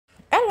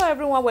Hello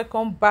everyone,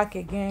 welcome back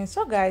again.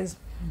 So guys,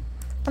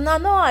 now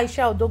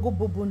Aisha odogwu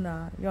bobo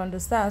now, you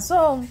understand.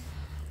 So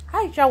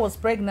Aisha was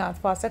pregnant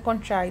for her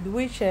second child,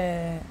 which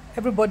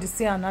everybody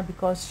see her now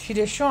because she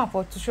dey show am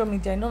for social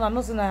media. You know, I'm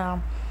not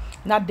saying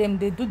not them,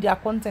 they do their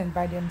content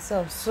by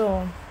themselves.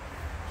 So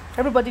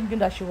everybody knew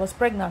that she was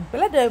pregnant,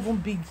 but let her even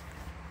big.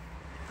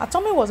 Her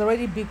tummy was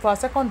already big for her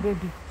second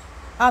baby,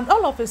 and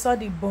all of a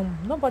sudden, boom,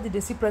 nobody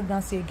they see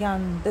pregnancy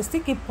again. They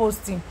still keep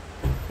posting.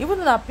 Even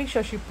in her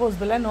picture she posts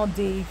belle no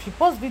dey, if she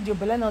post video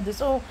belle no dey.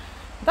 So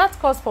that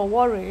caused for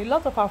worry. A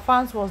lot of her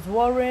fans was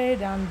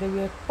worried and they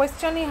were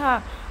questioning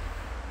her.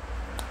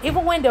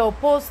 Even when they will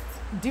post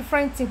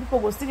different things, people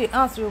will still dey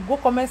answer. You go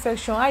comment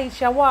section,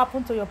 Aisha, what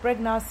happened to your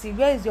pregnancy?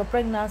 Where is your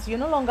pregnancy? You're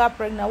no longer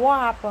pregnant. What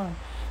happened?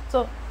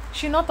 So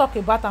she not talk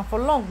about am for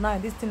long now.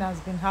 This thing has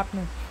been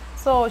happening.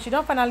 So she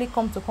don't finally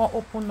come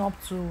open up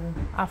to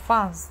her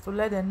fans to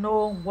let them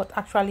know what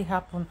actually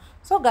happened.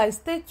 So guys,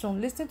 stay tuned,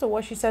 listen to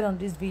what she said on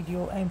this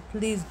video, and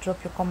please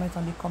drop your comment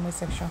on the comment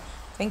section.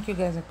 Thank you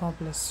guys, and God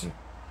bless you.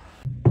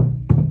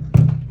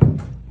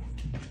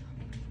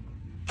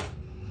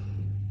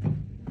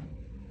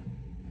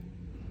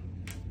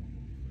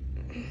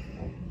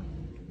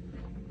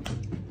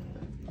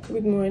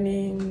 Good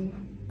morning,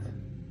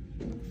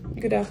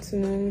 good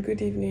afternoon,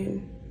 good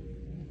evening.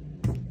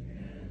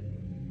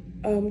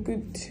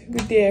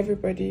 Good day,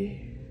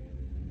 everybody.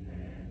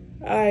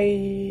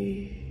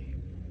 I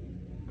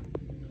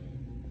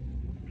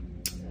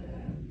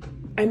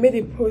made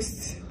a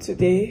post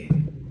today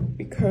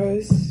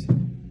because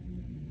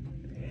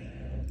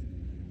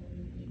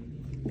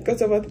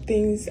of all the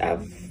things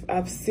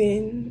I've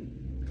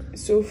seen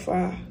so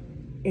far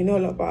in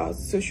all of our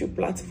social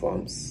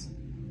platforms.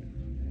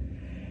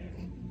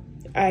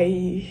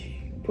 I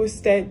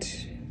posted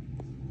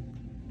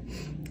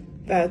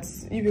that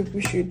you people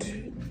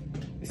should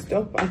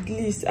stop at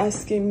least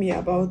asking me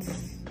about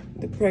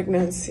the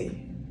pregnancy,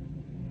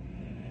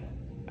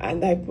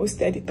 and I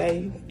posted it.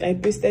 I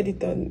pasted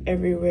it on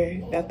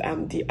everywhere that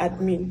I'm the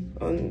admin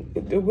on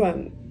odogwu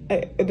and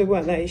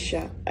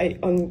Aisha.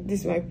 On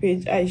this my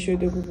page, Aisha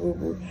odogwu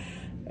bobo.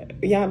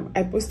 Yeah,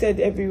 I posted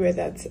everywhere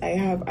that I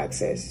have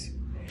access,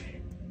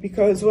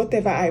 because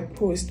whatever I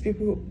post,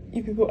 people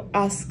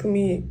ask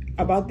me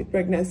about the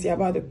pregnancy,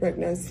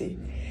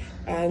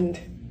 and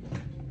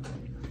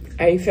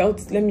I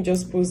felt, let me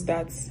just post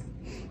that.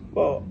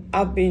 Well,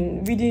 I've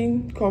been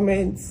reading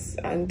comments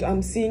and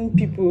I'm seeing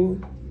people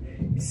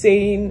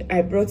saying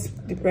I brought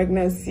the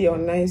pregnancy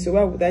online, so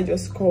why would I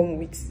just come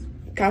with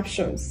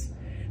captions?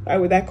 Why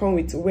would I come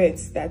with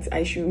words that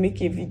I should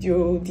make a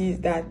video, this,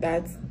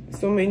 that,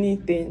 so many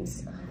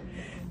things.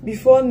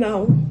 Before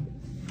now,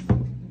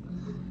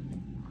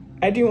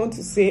 I didn't want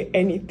to say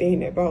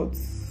anything about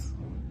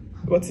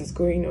what is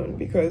going on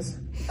because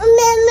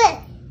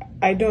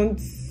I don't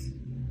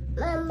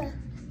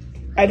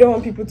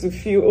want people to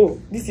feel, oh,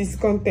 this is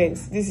content,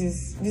 this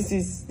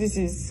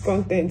is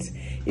content.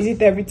 Is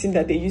it everything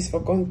that they use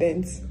for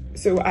content?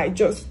 So I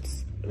just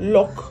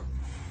lock.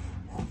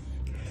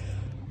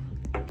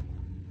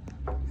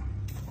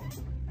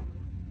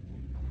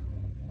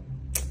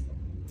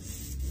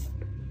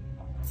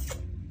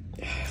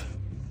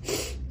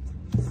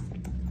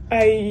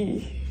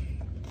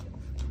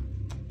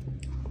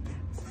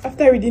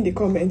 After reading the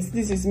comments,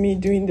 this is me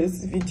doing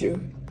this video.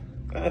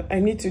 I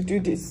need to do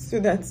this so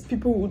that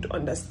people would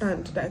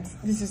understand that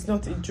this is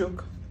not a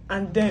joke,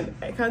 and then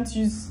I can't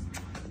use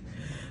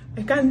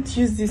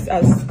this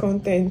as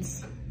content.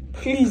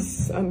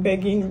 Please, I'm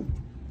begging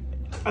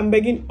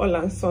all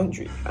and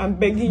sundry. I'm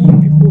begging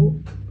you people,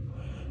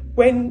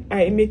 when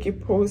I make a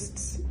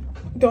post,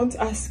 don't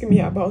ask me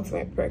about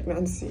my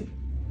pregnancy.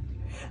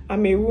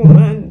 I'm a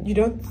woman, you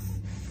don't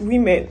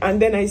women.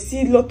 And then I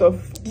see a lot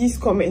of these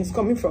comments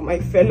coming from my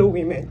fellow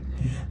women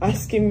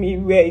asking me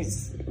where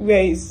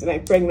is my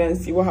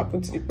pregnancy, what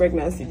happened to the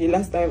pregnancy. The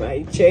last time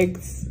I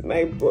checked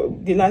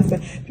the last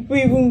time, people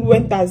even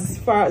went as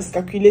far as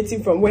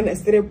calculating from when I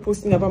started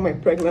posting about my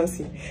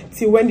pregnancy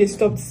till when they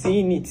stopped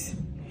seeing it.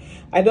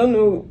 I don't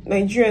know,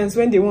 Nigerians,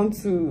 when they want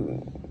to,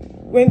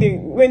 when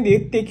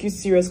they take you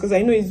serious, because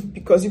I know it's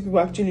because you people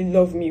actually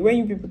love me. When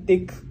you people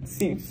take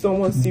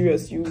someone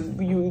serious, you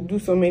do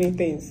so many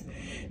things.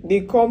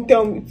 They come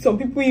tell me, some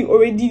people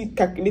already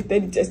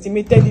calculated it,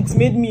 estimated it,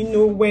 made me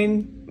know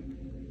when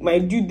my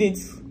due date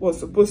was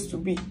supposed to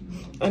be,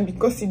 and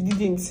because it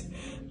didn't,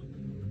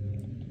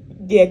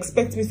 they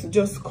expect me to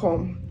just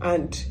come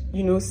and,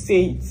 you know,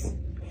 say it.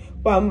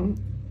 But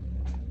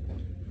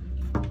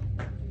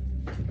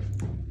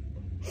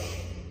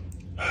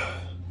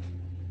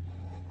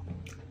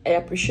I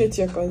appreciate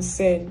your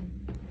concern.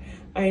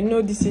 I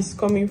know this is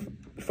coming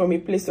from a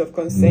place of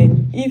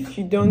concern. If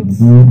you don't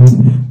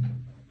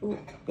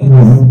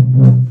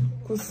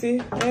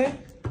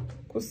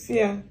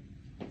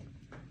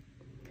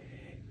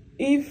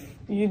if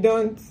you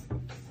don't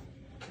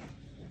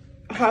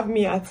have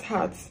me at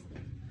heart,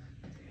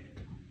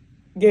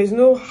 there's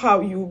no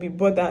how you will be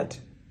bothered.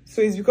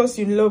 So it's because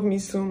you love me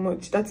so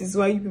much. That is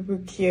why you people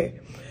care.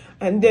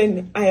 And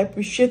then I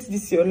appreciate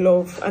this your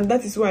love, and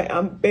that is why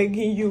I'm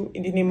begging you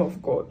in the name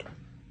of God.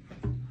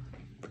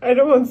 I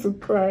don't want to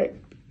cry.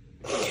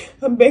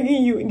 I'm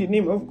begging you in the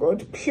name of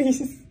God,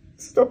 please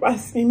stop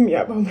asking me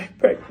about my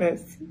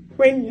pregnancy.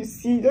 When you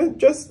see, don't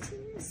just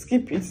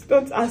skip it.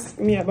 Don't ask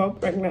me about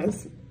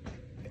pregnancy.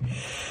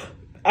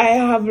 I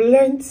have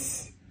learned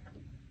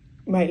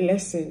my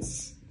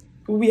lessons.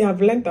 We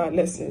have learned our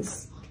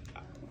lessons.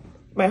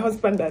 My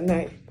husband and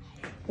I,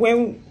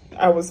 when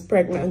I was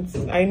pregnant,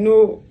 I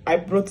know I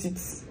brought it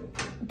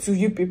to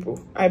you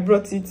people. I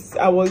brought it,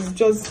 I was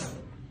just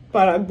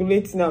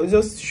parabolating, I was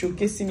just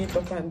showcasing it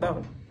up and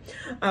down.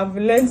 I've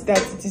learned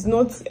that it is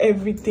not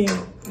everything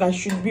that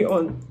should be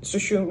on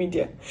social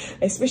media,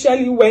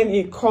 especially when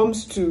it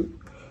comes to,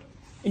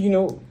 you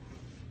know,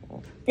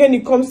 when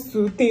it comes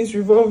to things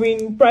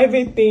revolving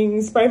private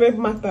things, private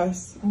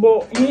matters.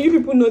 But you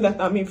people know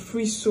that I'm a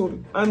free soul.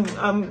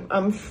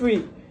 I'm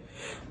free.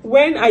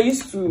 When I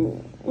was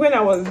doing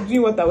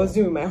what I was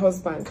doing with my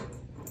husband,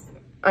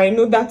 I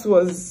know that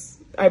was,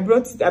 I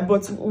brought it,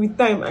 but with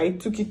time I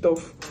took it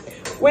off.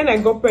 When I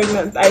got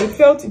pregnant, I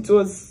felt it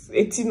was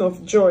a thing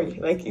of joy.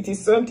 Like, it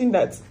is something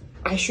that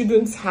I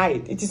shouldn't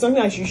hide. It is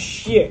something I should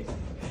share.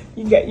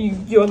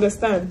 You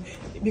understand?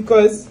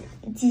 Because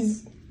it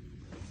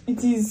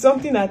is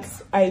something that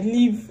I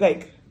live,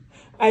 like,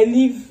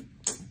 I'm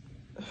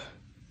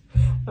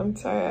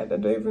tired. I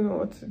don't even know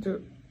what to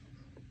do.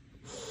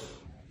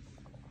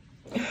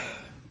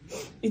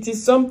 It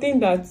is something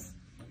that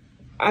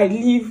I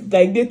live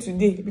like day to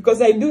day,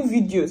 because I do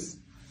videos.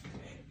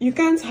 You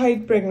can't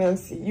hide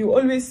pregnancy. You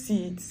always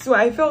see it. So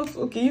I felt,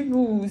 okay, you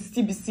will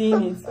still be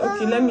seeing it.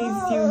 Okay, let me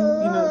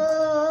still, you know,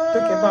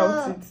 talk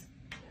about it.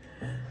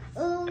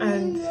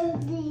 And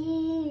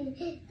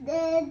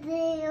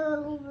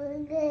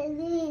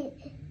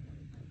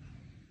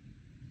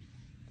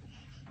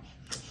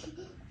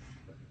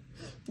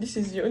this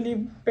is the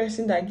only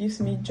person that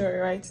gives me joy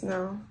right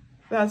now.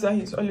 That's why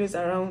he's always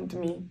around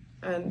me.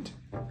 And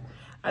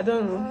I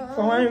don't know,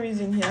 for one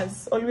reason, he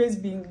has always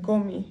been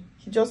gummy.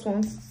 He just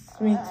wants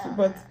me to,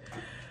 but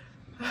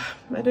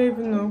I don't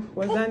even know,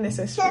 was that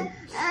necessary?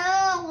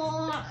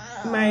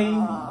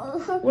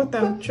 What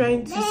I'm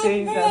trying to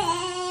say is that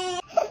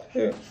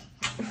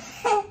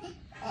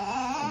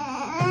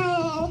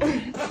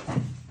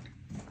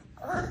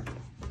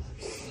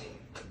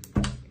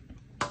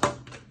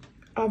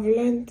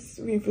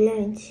we've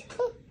learned.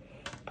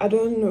 I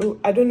don't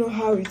know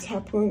how it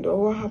happened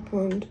or what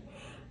happened.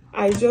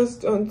 I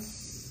just don't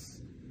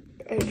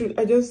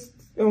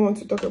want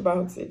to talk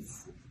about it,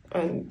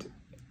 and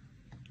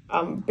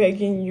I'm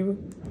begging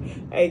you,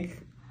 like,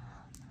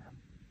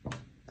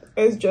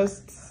 let's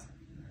just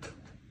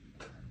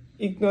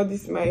ignore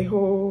this, my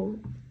whole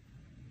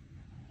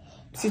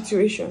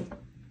situation.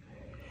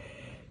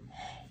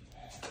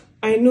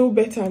 I know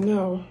better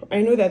now.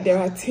 I know that there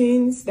are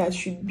things that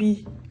should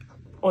be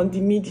on the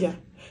media.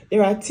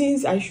 There are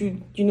things I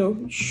should, you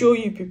know, show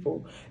you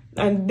people.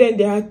 And then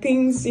there are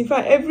things, in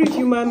fact, every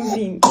human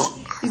being,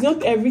 it's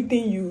not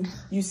everything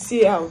you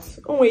say out.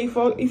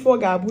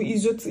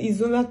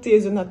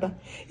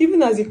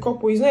 Even as a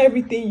couple, it's not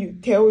everything you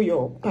tell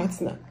your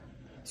partner.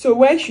 So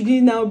why should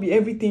it now be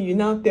everything you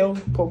now tell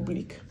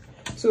public?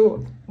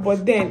 So,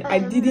 but then I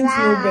didn't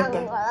know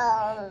better,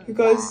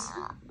 because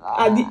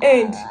at the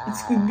end it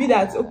could be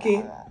that,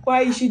 okay,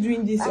 why is she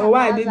doing this, or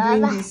why are they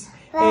doing this?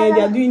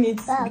 They are doing it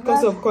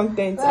because of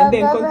content, and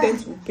then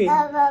content will pay.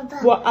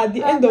 But at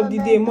the end of the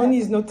day, money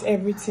is not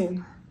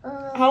everything.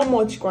 How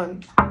much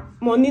can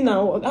money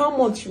now? How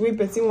much we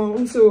person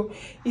want? So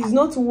it's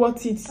not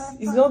worth it.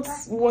 It's not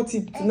worth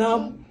it to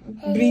now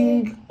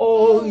bring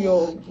all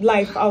your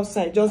life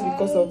outside just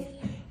because of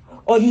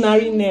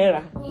ordinary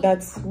naira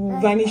that will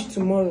vanish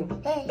tomorrow.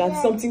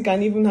 That something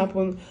can even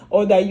happen,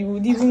 or that you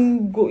would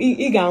even go.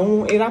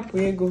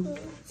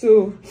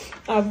 So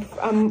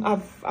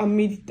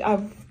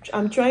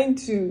I'm trying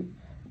to.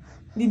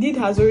 The deed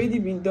has already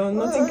been done.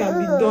 Nothing can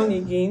be done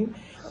again.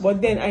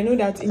 But then I know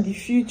that in the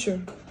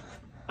future,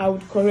 I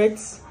would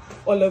correct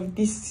all of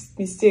these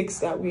mistakes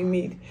that we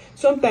made.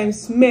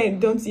 Sometimes men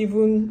don't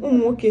even,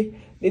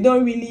 they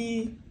don't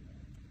really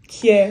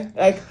care.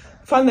 Like,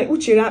 all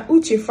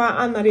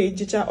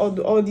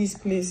these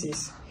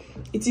places.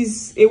 It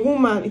is a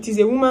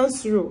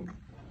woman's role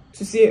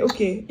to say,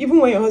 okay, even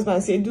when your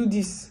husband say, do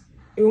this,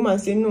 a woman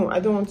say, no, I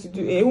don't want to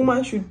do it. A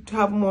woman should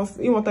have more.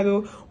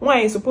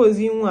 Why I suppose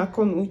they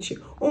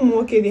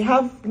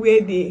have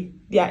where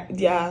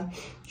their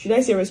should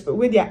I say respect,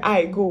 where their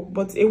eye go.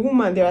 But a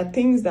woman, there are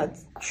things that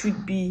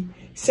should be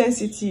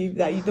sensitive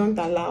that you don't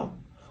allow.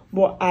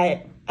 But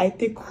I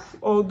take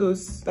all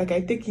those, like,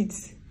 I take it.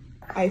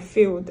 I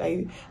failed.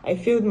 I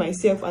failed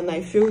myself, and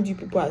I failed you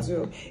people as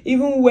well.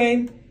 Even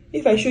when,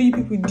 if I show you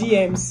people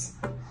DMs,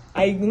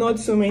 I ignored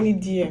so many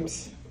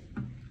DMs.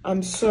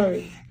 I'm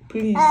sorry.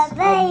 Please,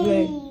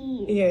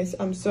 yes,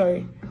 I'm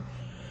sorry.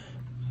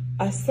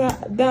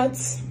 Aside that,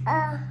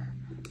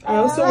 I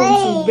also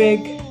want to beg,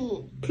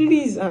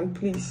 please and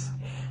please.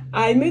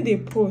 I made a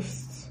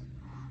post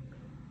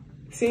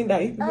saying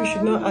that people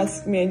should not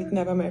ask me anything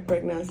about my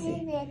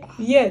pregnancy.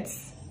 Yet,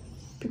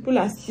 people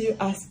are still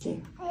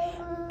asking.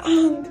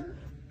 And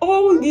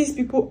all these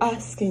people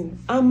asking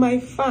are my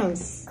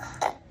fans.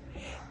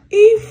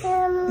 If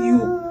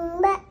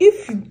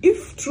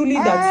truly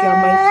that you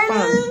are my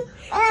fan,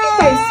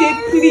 if I say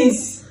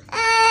please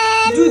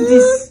do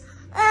this,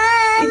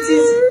 it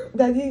is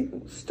Daddy,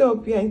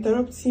 stop, you are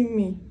interrupting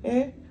me.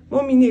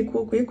 Mommy,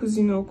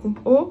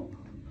 oh,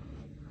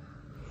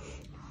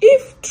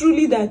 if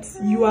truly that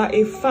you are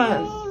a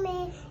fan,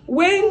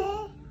 when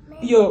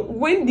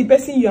the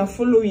person you are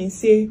following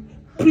say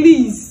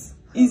please,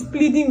 is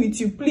pleading with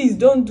you, please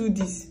don't do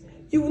this,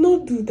 you will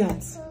not do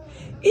that.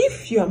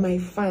 If you are my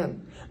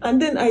fan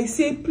and then I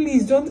say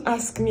please don't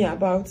ask me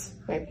about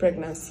my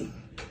pregnancy,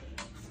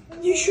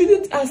 you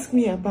shouldn't ask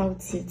me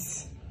about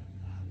it.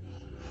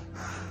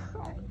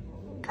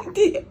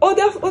 The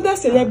other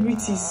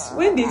celebrities,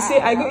 when they say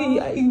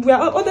we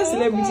are other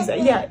celebrities,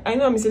 yeah, I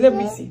know I'm a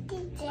celebrity,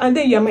 and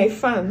then you are my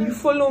fan, you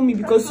follow me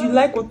because you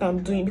like what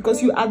I'm doing,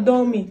 because you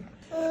adore me.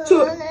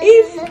 So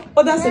if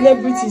other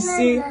celebrities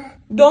say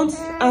don't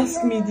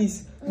ask me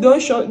this,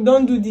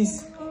 don't do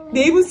this,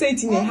 they even say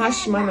it in a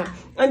harsh manner,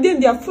 and then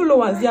their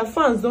followers, their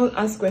fans don't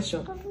ask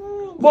questions.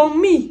 But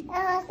me,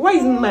 why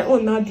is my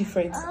own now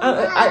different?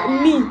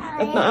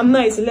 I'm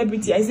not a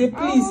celebrity. I say,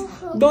 please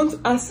don't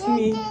ask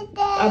me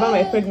about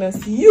my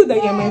pregnancy. You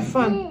that you're my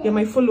fan, you're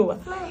my follower,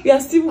 you are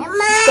still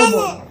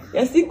stubborn.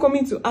 You're still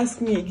coming to ask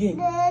me again.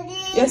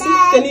 You're still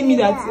telling me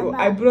that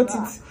I brought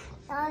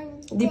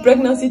the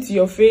pregnancy to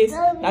your face.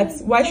 That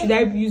why should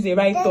I use a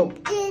write-up?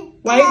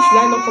 Why should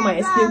I not come and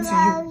explain to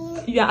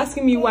you? You are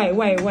asking me why?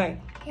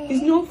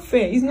 It's not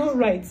fair. It's not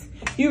right.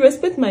 You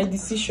respect my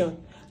decision,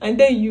 and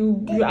then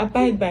you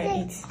abide by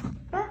it.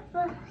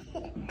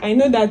 I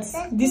know that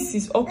this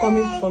is all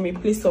coming from a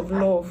place of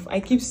love. I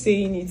keep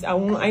saying it. I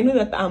know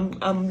that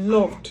I'm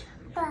loved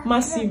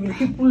massively.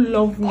 People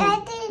love me,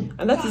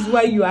 and that is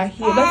why you are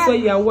here. That's why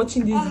you are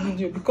watching this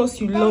video, because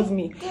you love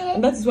me,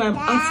 and that is why I'm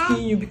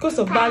asking you, because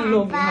of that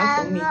love you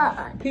have for me.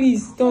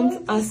 Please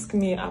don't ask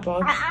me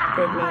about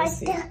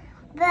pregnancy.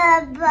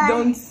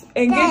 Don't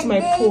engage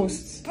my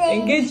posts.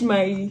 Engage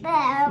my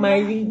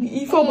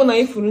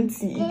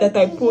that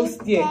I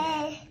post there.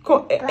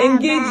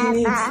 Engage in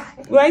it.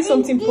 Write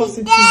something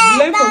positive.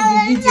 Learn from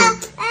the video.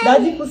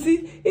 Daddy, you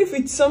see, if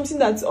it's something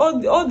that's all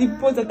the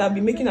posts that I've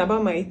been making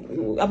about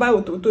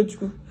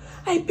odogwu,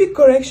 I pick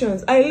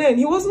corrections. I learn.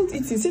 He wasn't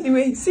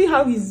eating. See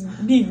how he's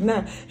big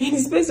now. In the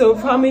space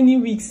of how many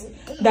weeks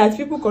that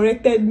people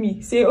corrected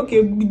me. Say,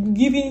 okay, be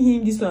giving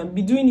him this one,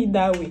 be doing it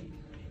that way.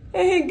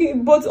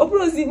 But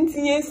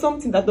opposite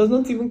something that does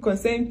not even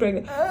concern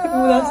pregnant. People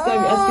will not start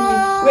asking me,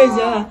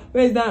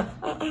 where's that?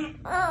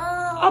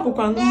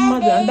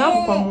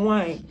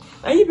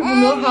 And you people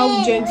know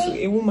how gentle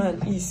a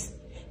woman is.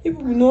 You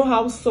people know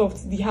how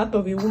soft the heart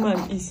of a woman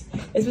is.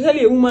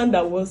 Especially a woman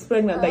that was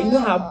pregnant, that you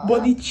know her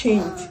body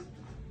changed.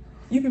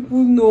 You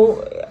people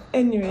know.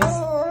 Anyways,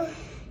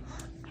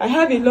 I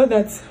have a lot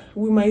that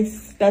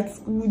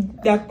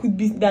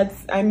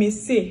I may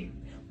say.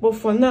 But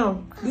for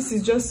now, this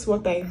is just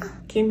what I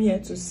came here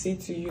to say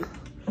to you.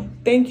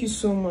 Thank you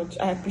so much.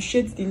 I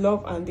appreciate the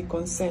love and the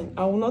concern.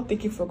 I will not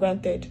take it for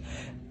granted.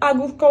 I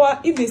will cover,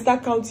 if they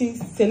start counting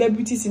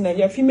celebrities in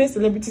Nigeria, female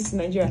celebrities in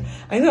Nigeria,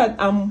 I know that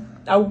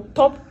I will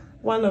top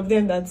one of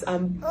them that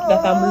I'm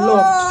loved.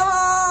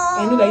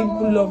 I know that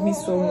people love me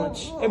so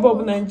much.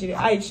 Everywhere, Nigeria,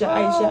 Aisha.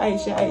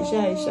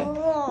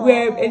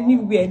 Where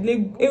anywhere,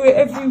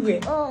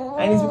 everywhere,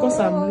 and it's because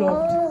I'm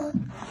loved.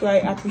 So I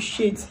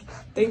appreciate.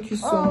 Thank you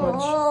so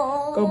much.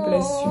 God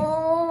bless you.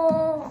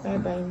 Bye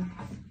bye.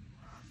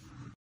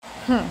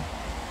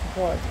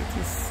 God,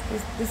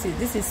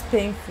 this is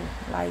painful.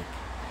 Like,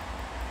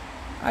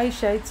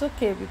 Aisha, it's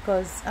okay,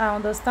 because I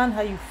understand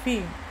how you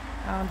feel.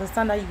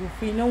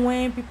 You know,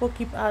 when people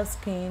keep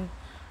asking,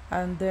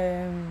 and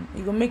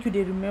it will make you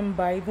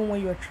remember, even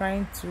when you're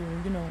trying to,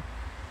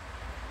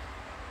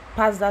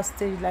 pass that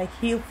stage, like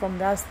heal from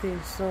that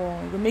stage. So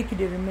it will make you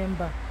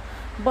remember.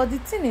 But the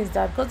thing is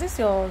that because this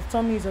your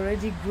tummy is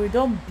already great,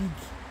 don't big,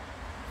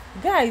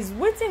 guys,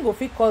 waiting go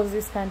fit cause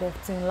this kind of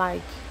thing.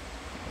 Like,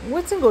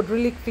 waiting go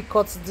really fit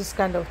cause this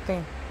kind of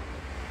thing.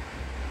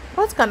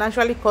 What can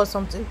actually cause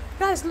something,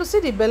 guys? Look,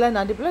 see the belly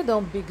now, the belly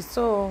don't big,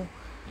 so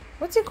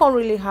waiting can't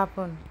really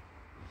happen.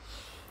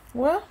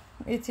 Well,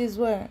 it is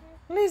well.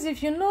 Please,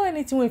 if you know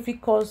anything will fit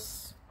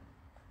cause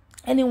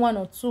any one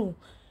or two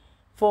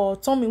for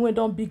tummy when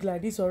don't big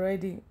like this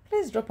already,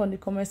 please drop on the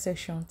comment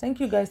section. Thank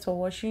you guys for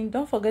watching.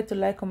 Don't forget to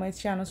like, comment,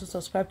 share, and also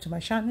subscribe to my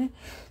channel.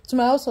 To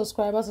my old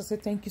subscribers, I say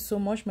thank you so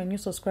much. My new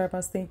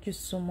subscribers, thank you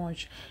so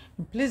much.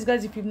 And please,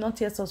 guys, if you've not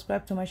yet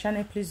subscribed to my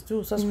channel, please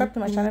do subscribe to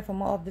my channel for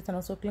more updates, and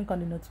also click on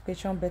the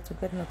notification bell to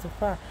get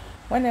notified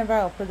whenever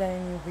I upload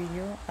any new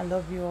video. I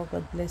love you all.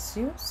 God bless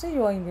you. See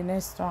you all in the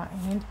next one,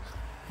 and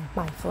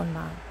bye for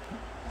now.